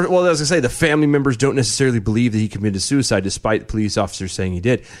 Yeah. Well, I was gonna say the family members don't necessarily believe that he committed suicide, despite police officers saying he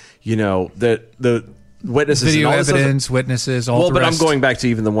did. You know, the witnesses, video and all evidence, witnesses, all the but rest. I'm going back to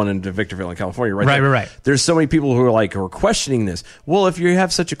even the one in Victorville in California, right? Right. There's so many people who are questioning this. Well, if you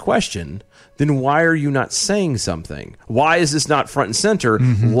have such a question, then why are you not saying something? Why is this not front and center?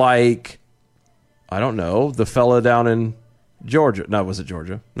 Like, I don't know, the fella down in Georgia. No, was it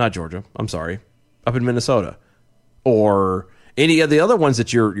Georgia? Not Georgia. I'm sorry. Up in Minnesota, or any of the other ones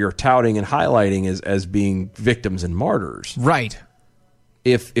that you're touting and highlighting as being victims and martyrs. Right.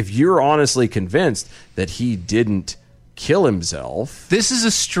 If you're honestly convinced that he didn't kill himself, this is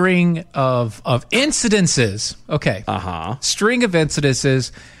a string of incidences. Okay. String of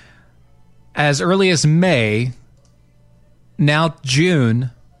incidences as early as May. Now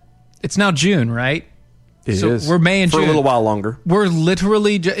June. It's now June, right? It is. We're May and June. For a little while longer. We're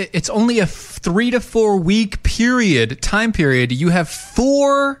literally, it's only a 3 to 4 week time period. You have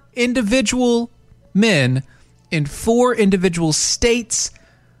 4 individual men in 4 individual states,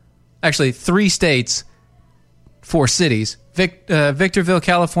 actually 3 states, 4 cities, Victorville,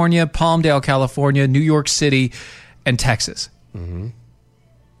 California, Palmdale, California, New York City, and Texas. Mm-hmm.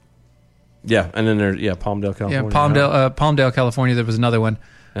 Yeah, and then there's Palmdale, California. Yeah, Palmdale, California. There was another one,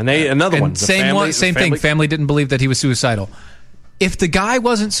 and another one. Same thing. Family didn't believe that he was suicidal. If the guy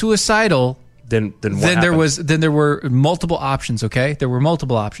wasn't suicidal, then there were multiple options. Okay, there were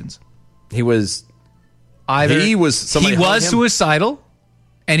multiple options. He was suicidal,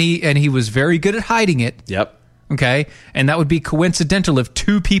 and he was very good at hiding it. Yep. Okay, and that would be coincidental if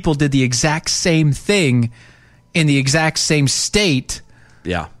 2 people did the exact same thing in the exact same state.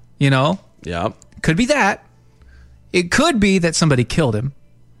 Yeah. Yeah. Could be that. It could be that somebody killed him.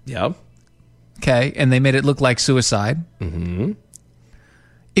 Yep. Okay, and they made it look like suicide. Mm-hmm.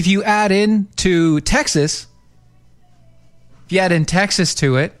 If you add in to Texas,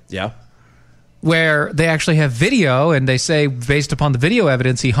 to it, yeah, where they actually have video and they say based upon the video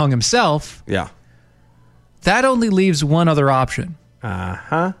evidence he hung himself. Yeah. That only leaves one other option.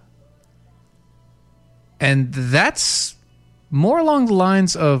 Uh-huh. And that's more along the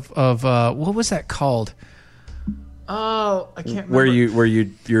lines of what was that called? Oh, I can't remember. Where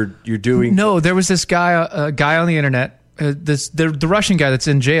you're doing? No, there was this guy, a guy on the internet, the Russian guy that's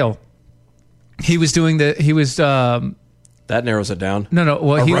in jail. He was doing that narrows it down. No.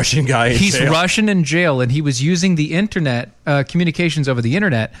 Well, Russian guy in he's jail. Russian in jail, and he was using the internet, communications over the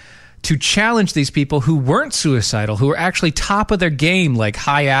internet, to challenge these people who weren't suicidal, who were actually top of their game, like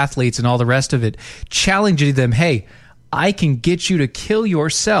high athletes and all the rest of it, challenging them, hey, I can get you to kill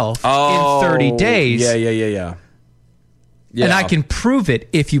yourself in 30 days. Yeah. And I can prove it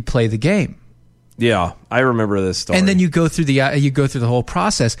if you play the game. Yeah, I remember this story. And then you go through the whole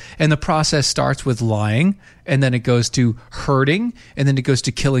process, and the process starts with lying, and then it goes to hurting, and then it goes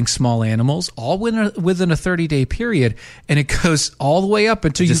to killing small animals, all within a 30-day period, and it goes all the way up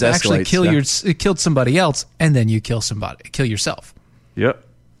until you've actually killed somebody else, and then you kill yourself. Yep.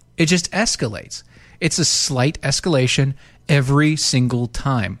 It just escalates. It's a slight escalation every single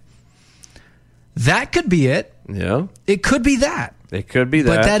time. That could be it. Yeah. It could be that. It could be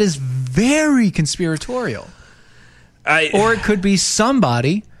that. But that is very conspiratorial. Or it could be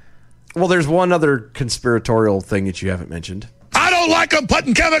somebody. Well, there's one other conspiratorial thing that you haven't mentioned. I don't like them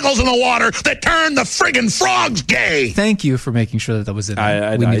putting chemicals in the water that turn the friggin' frogs gay. Thank you for making sure that was in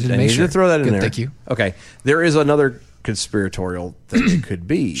there. We needed to throw that in Good, there. Thank you. Okay. There is another conspiratorial thing it could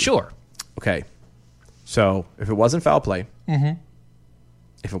be. Sure. Okay. So, if it wasn't foul play, mm-hmm.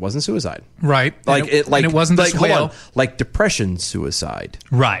 if it wasn't suicide, right? It wasn't like this whale, like depression suicide,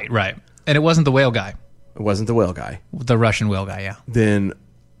 right? And it wasn't the whale guy. It wasn't the whale guy, the Russian whale guy. Yeah. Then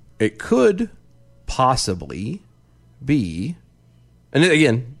it could possibly be, and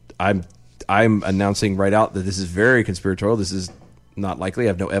again, I'm announcing right out that this is very conspiratorial. This is not likely. I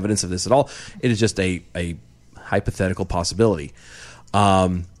have no evidence of this at all. It is just a hypothetical possibility.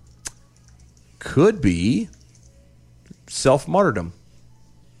 Could be self-martyrdom.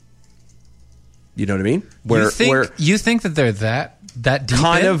 You know what I mean? You think that they're that deep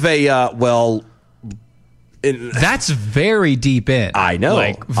kind in? of a that's very deep in. I know.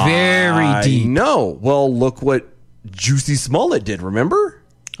 Like very deep. No. Well, look what Juicy Smollett did, remember?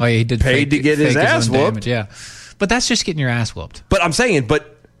 Oh, yeah, he did. Paid to get his ass whooped. Yeah. But that's just getting your ass whooped. But I'm saying, it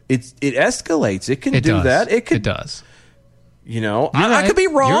escalates. It can do that. It does. You know, I could be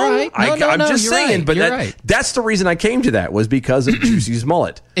wrong. You're right. I'm just saying, right. but that's the reason I came to that was because of Juicy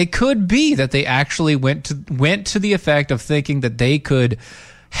Smollett. It could be that they actually went to the effect of thinking that they could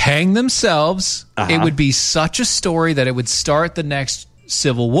hang themselves. Uh-huh. It would be such a story that it would start the next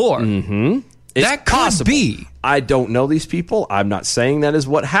Civil War. Mm-hmm. That could be. I don't know these people. I'm not saying that is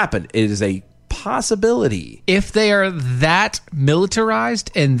what happened. It is a possibility. If they are that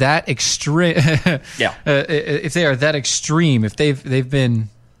militarized and that extreme, if they are that extreme, if they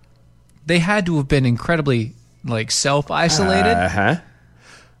had to have been incredibly like self-isolated. Uh-huh.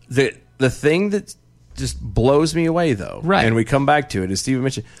 The thing that just blows me away, though, right? And we come back to it, as Steven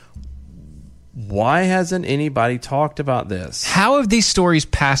mentioned. Why hasn't anybody talked about this? How have these stories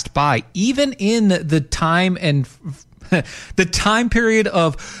passed by, even in the time and the time period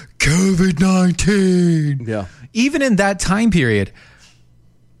of COVID-19? Yeah. Even in that time period,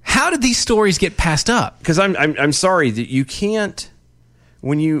 how did these stories get passed up? Because I'm sorry that you can't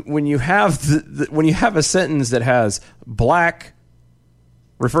when you have when you have a sentence that has black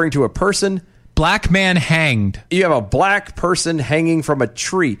referring to a person. Black man hanged. You have a black person hanging from a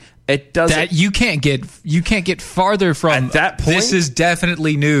tree. It doesn't. That you can't get farther from. At that point, this is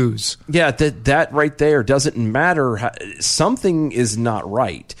definitely news. Yeah, that right there doesn't matter. Something is not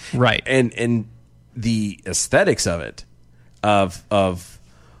right. Right. And the aesthetics of it, because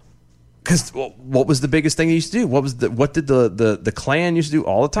what was the biggest thing they used to do? What did the Klan used to do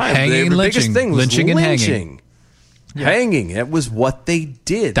all the time? Hanging and lynching. Biggest thing was Lynching and hanging. Yeah. Hanging. It was what they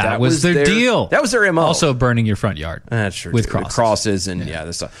did. That was their deal. That was their MO. Also burning your front yard. That's true. With crosses. And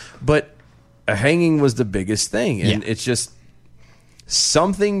this stuff. But hanging was the biggest thing. And it's just,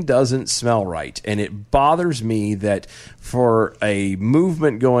 something doesn't smell right. And it bothers me that for a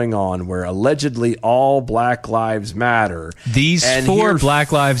movement going on where allegedly all Black Lives Matter. These 4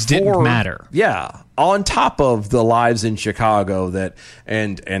 Black Lives didn't matter. Yeah. On top of the lives in Chicago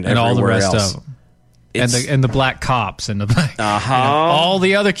and all the rest else. of them. And the black cops and the all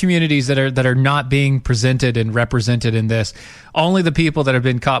the other communities that are not being presented and represented in this. Only the people that have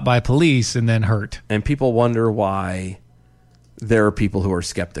been caught by police and then hurt. And people wonder why there are people who are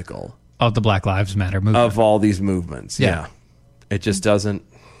skeptical of the Black Lives Matter movement. Of all these movements. Yeah. It just doesn't.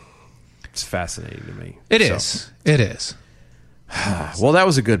 It's fascinating to me. It is. It is. Well, that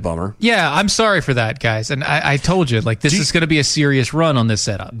was a good bummer. Yeah, I'm sorry for that, guys. And I told you, this is going to be a serious run on this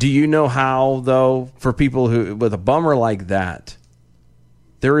setup. Do you know how, though, for people who, with a bummer like that,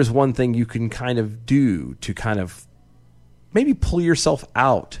 there is one thing you can kind of do to kind of maybe pull yourself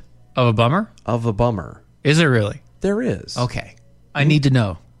out of a bummer? Of a bummer. Is there really? There is. Okay. I need to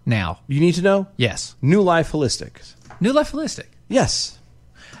know now. You need to know? Yes. New Life Holistics. New Life Holistic? Yes.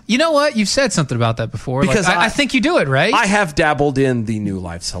 You know what? You've said something about that before. Because I think you do it, right? I have dabbled in the New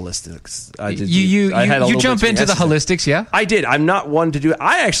Life's holistics. You jump into the holistics, yeah? I did. I'm not one to do it.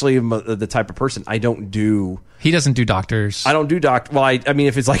 I actually am the type of person, I don't do... He doesn't do doctors. I don't do doctor. Well, I mean,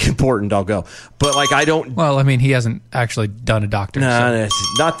 if it's important, I'll go. But I don't... Well, I mean, he hasn't actually done a doctor. No,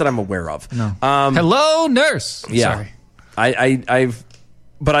 not that I'm aware of. No. Hello, nurse. Yeah. Sorry.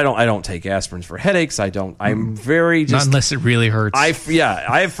 But I don't take aspirins for headaches. I'm very just... Not unless it really hurts. I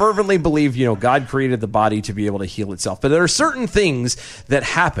fervently believe, God created the body to be able to heal itself. But there are certain things that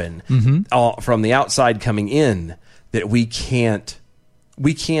happen from the outside coming in that we can't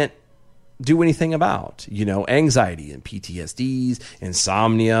do anything about. Anxiety and PTSDs,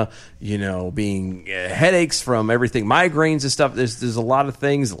 insomnia, being headaches from everything, migraines and stuff. There's a lot of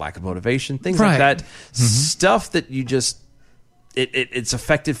things, lack of motivation, things like that. Stuff that you just... It's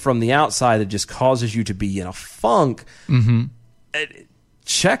affected from the outside. It just causes you to be in a funk.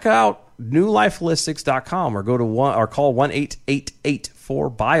 Check out newlifeholistics.com or go to call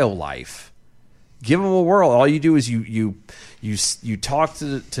 1-888-4-BioLife. Give them a whirl. All you do is you talk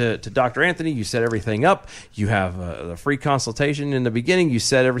to Dr. Anthony. You set everything up. You have a free consultation in the beginning. You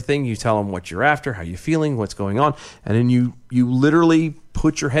set everything. You tell him what you're after, how you're feeling, what's going on, and then you literally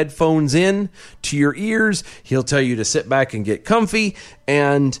put your headphones in to your ears. He'll tell you to sit back and get comfy,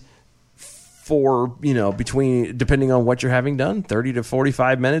 and for between, depending on what you're having done, 30 to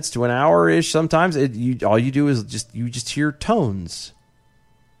 45 minutes to an hour ish. Sometimes all you do is just hear tones.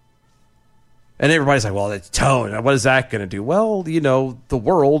 And everybody's like, well, it's tone. What is that going to do? Well, the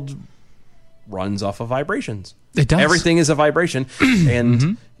world runs off of vibrations. It does. Everything is a vibration.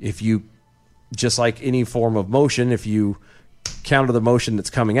 And if you, just like any form of motion, if you counter the motion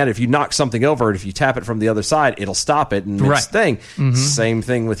that's coming at it, if you knock something over it, if you tap it from the other side, it'll stop it and next thing. Same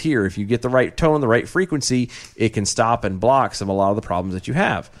thing with here. If you get the right tone, the right frequency, it can stop and block a lot of the problems that you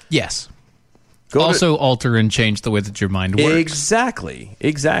have. Yes. Also alter and change the way that your mind works. Exactly.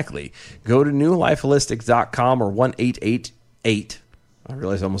 Go to newlifeholistics.com or 1-888. I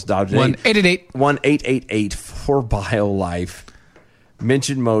realize I almost dodged it. 1-888-4-BioLife.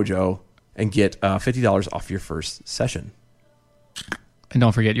 Mention Mojo and get $50 off your first session. And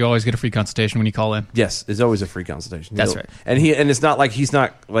don't forget, you always get a free consultation when you call in. Yes, there's always a free consultation. That's right. And it's not like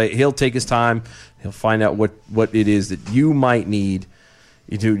he'll take his time. He'll find out what it is that you might need.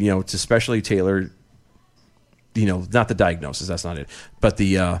 To specially tailor, not the diagnosis, that's not it, but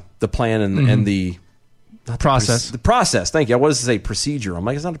the plan and the process. The process. Thank you. I wanted to say procedure. I'm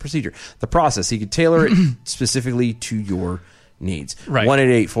like, it's not a procedure. The process. He could tailor it specifically to your needs. Right.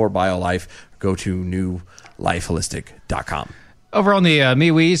 1-888-4-BioLife. Go to newlifeholistic.com. Over on the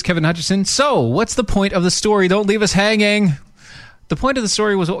MeWe's, Kevin Hutchison. So, what's the point of the story? Don't leave us hanging. The point of the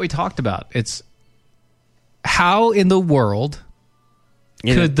story was what we talked about. It's how in the world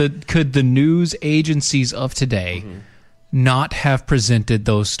could the news agencies of today not have presented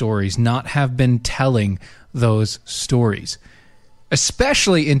those stories, not have been telling those stories?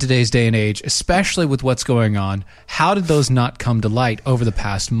 Especially in today's day and age, especially with what's going on, how did those not come to light over the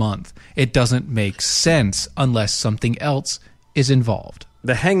past month? It doesn't make sense unless something else is involved.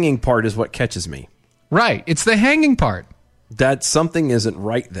 The hanging part is what catches me. Right. It's the hanging part. That something isn't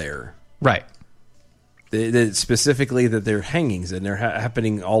right there. Right. Specifically that they're hangings and they're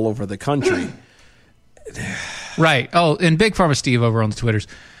happening all over the country. Right. Oh, and Big Pharma Steve over on the Twitters.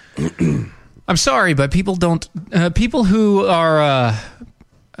 I'm sorry, but people don't. People who are.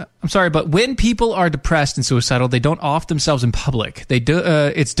 I'm sorry, but when people are depressed and suicidal, they don't off themselves in public. They do.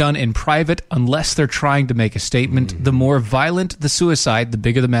 It's done in private, unless they're trying to make a statement. The more violent the suicide, the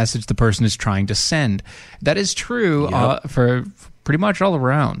bigger the message the person is trying to send. That is true for pretty much all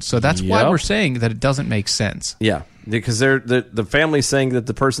around. So that's why we're saying that it doesn't make sense. Yeah, because the family's saying that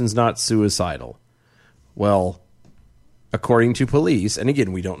the person's not suicidal. Well, according to police, and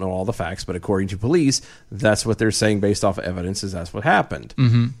again, we don't know all the facts, but according to police, that's what they're saying based off of evidence is that's what happened.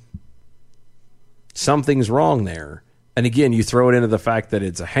 Mm-hmm. Something's wrong there. And again, you throw it into the fact that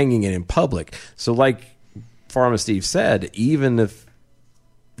it's a hanging in public. So like Pharma Steve said, even if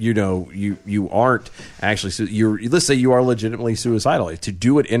you aren't actually, let's say you are legitimately suicidal, to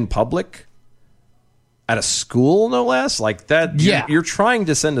do it in public at a school, no less, like that. You're trying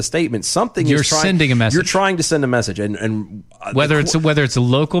to send a statement. You're sending a message. You're trying to send a message, and whether it's a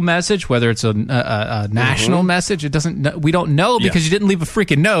local message, whether it's a national message, it doesn't. We don't know because you didn't leave a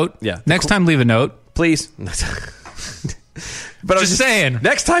freaking note. Yeah. Next time, leave a note, please. But just saying.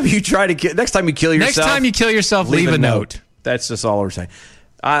 Next time you kill yourself, leave a note. That's just all we're saying.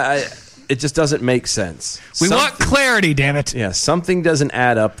 It just doesn't make sense. We want clarity, damn it. Yeah, something doesn't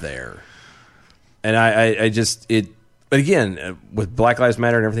add up there. And but again, with Black Lives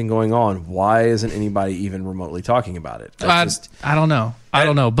Matter and everything going on, why isn't anybody even remotely talking about it? I don't know. I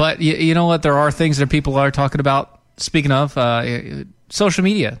don't know. But you know what? There are things that people are talking about. Speaking of, social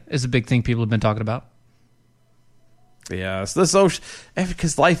media is a big thing people have been talking about. Yeah, it's the social,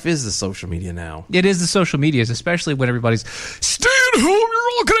 because life is the social media now. It is the social medias, especially when everybody's stay at home,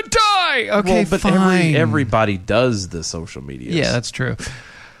 you're all gonna die. Okay, well, but fine. Everybody does the social media. Yeah, that's true.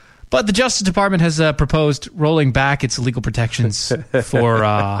 But the Justice Department has proposed rolling back its legal protections for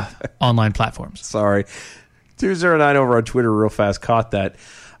online platforms. Sorry. 209 over on Twitter real fast caught that.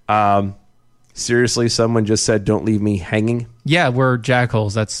 Seriously, someone just said, don't leave me hanging? Yeah, we're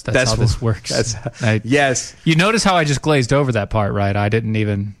jackholes. That's how this works. Yes. You notice how I just glazed over that part, right? I didn't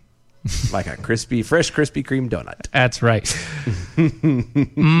even... Like a fresh Krispy Kreme donut. That's right.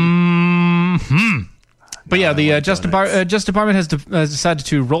 Mm-hmm. But yeah, the Justice Department has decided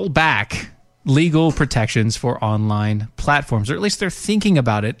to roll back legal protections for online platforms, or at least they're thinking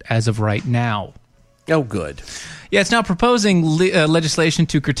about it as of right now. Oh, good. Yeah, it's now proposing legislation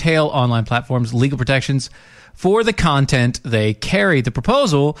to curtail online platforms' legal protections for the content they carry. The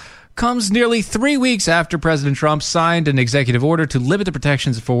proposal comes nearly 3 weeks after President Trump signed an executive order to limit the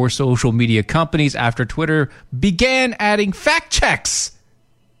protections for social media companies after Twitter began adding fact checks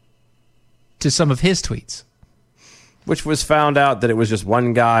to some of his tweets. Which was found out that it was just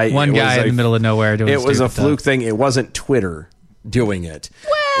one guy. In the middle of nowhere doing it. It was a fluke thing. It wasn't Twitter doing it.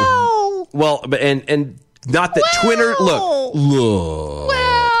 Well, and not that Twitter... Look.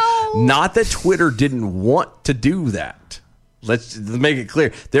 Not that Twitter didn't want to do that. Let's make it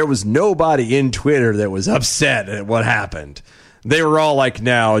clear. There was nobody in Twitter that was upset at what happened. They were all like,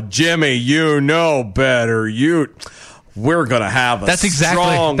 now, Jimmy, you know better. We're going to have that's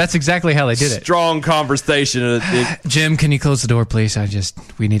exactly how they did it. Strong conversation. Jim, can you close the door, please?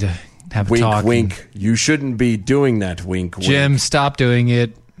 We need to have a talk. Wink. You shouldn't be doing that, wink. Jim, stop doing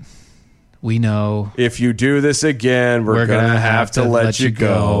it. We know. If you do this again, we're going to have to let you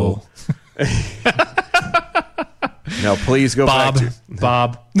go. Now, please go back to...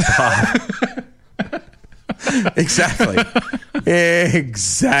 Bob. Exactly. My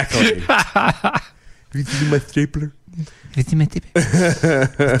stapler.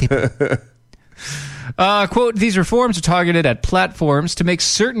 Quote, these reforms are targeted at platforms to make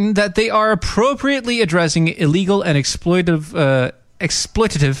certain that they are appropriately addressing illegal and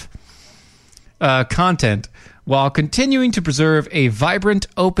exploitative content while continuing to preserve a vibrant,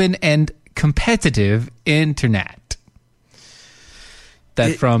 open, and competitive internet.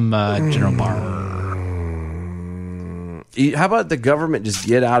 That from General Barr. How about the government just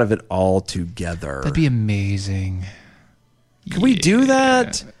get out of it altogether? That'd be amazing. Can we do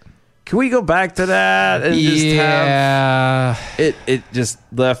that? Can we go back to that and just have it just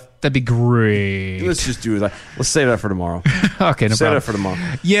left? That'd be great. Let's just do that. Let's save that for tomorrow. Okay, no save problem. that for tomorrow.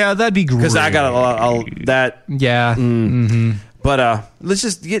 Yeah, that'd be great. Because I got a lot that. Yeah. Mm-hmm. But let's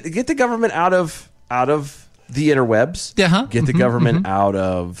just get the government out of the interwebs. Get the government out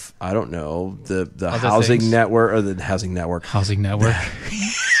of, I don't know, the housing network or the housing network. Housing network.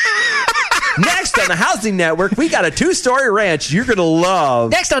 Next on the Housing Network, we got a 2-story ranch you're going to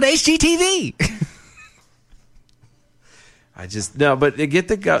love. Next on HGTV. But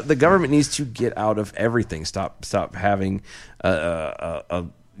the government needs to get out of everything. Stop having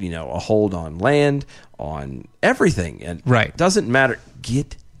a hold on land, on everything. And it doesn't matter.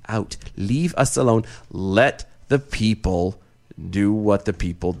 Get out. Leave us alone. Let the people do what the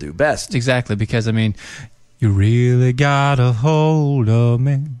people do best. Exactly, because, you really got a hold of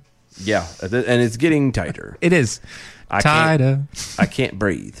me. Yeah, and it's getting tighter. It is. Tighter. I can't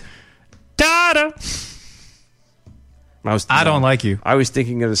breathe. Tighter. I don't like you. I was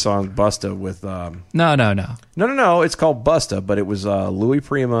thinking of the song Busta with... No. No. It's called Busta, but it was Louis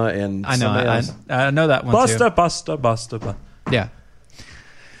Prima and somebody else. I know that one Busta. Yeah.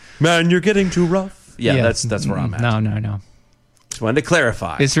 Man, you're getting too rough. Yeah. That's where I'm at. No. Just wanted to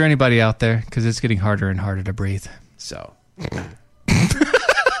clarify. Is there anybody out there? Because it's getting harder and harder to breathe. So...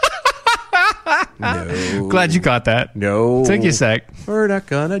 No. Glad you caught that. No. Took you a sec. We're not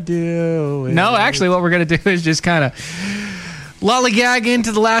going to do it. No, actually, what we're going to do is just kind of lollygag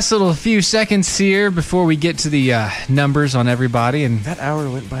into the last little few seconds here before we get to the numbers on everybody. And that hour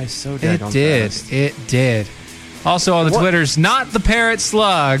went by so daggone fast. It did. Also on the Twitters, not the Parrot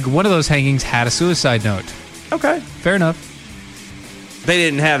Slug. One of those hangings had a suicide note. Okay. Fair enough. They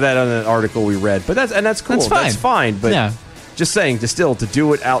didn't have that on the article we read, but that's cool. That's fine. But just saying, to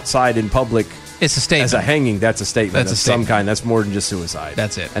do it outside in public... It's a statement. As a hanging, that's a statement. That's a statement. Some kind. That's more than just suicide.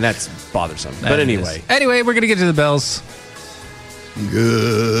 That's it. And that's bothersome. But anyway. Anyway, we're going to get to the bells.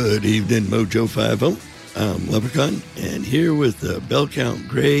 Good evening, Mojo 50. I'm Leprechaun, and here with the bell count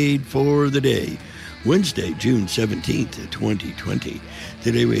grade for the day. Wednesday, June 17th, 2020.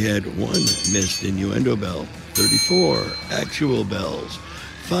 Today we had 1 missed innuendo bell, 34 actual bells,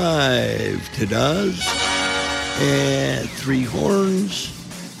 5 ta-das, and 3 horns,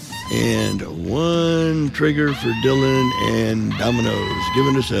 and 1 trigger for Dylan and Dominoes,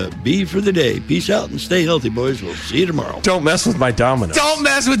 giving us a B for the day. Peace out and stay healthy, boys. We'll see you tomorrow. Don't mess with my Dominoes. Don't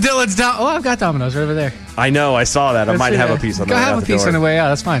mess with Dylan's Dominoes. Oh, I've got Dominoes right over there. I know. I saw that. I might have a piece on the way out the door. Go have a piece on the way out.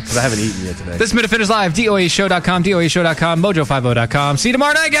 That's fine. Because I haven't eaten yet today. This is Minute Fitness Live, DOAShow.com, DOAShow.com, Mojo50.com. See you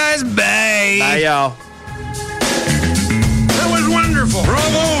tomorrow night, guys. Bye. Bye, y'all. That was wonderful.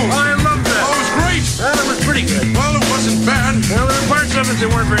 Bravo. I loved that. Oh, it was great. Well, it was pretty good. Well, it wasn't bad. Well, there were parts of it that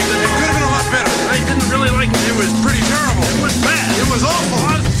weren't very good. It could have been a lot better. I didn't really like it. It was pretty terrible. It was bad. It was awful.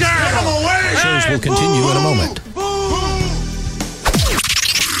 It was terrible. Get him away. Shows will continue in a moment.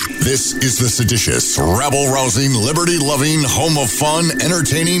 This is the seditious, rabble-rousing, liberty-loving, home of fun,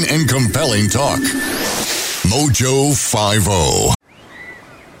 entertaining, and compelling talk. Mojo 50.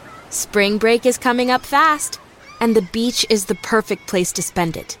 Spring break is coming up fast, and the beach is the perfect place to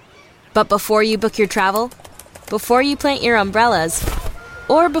spend it. But before you book your travel, before you plant your umbrellas,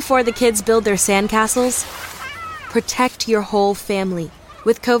 or before the kids build their sandcastles, protect your whole family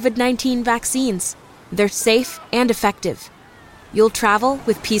with COVID-19 vaccines. They're safe and effective. You'll travel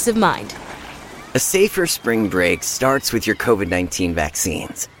with peace of mind. A safer spring break starts with your COVID-19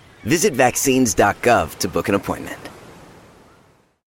 vaccines. Visit vaccines.gov to book an appointment.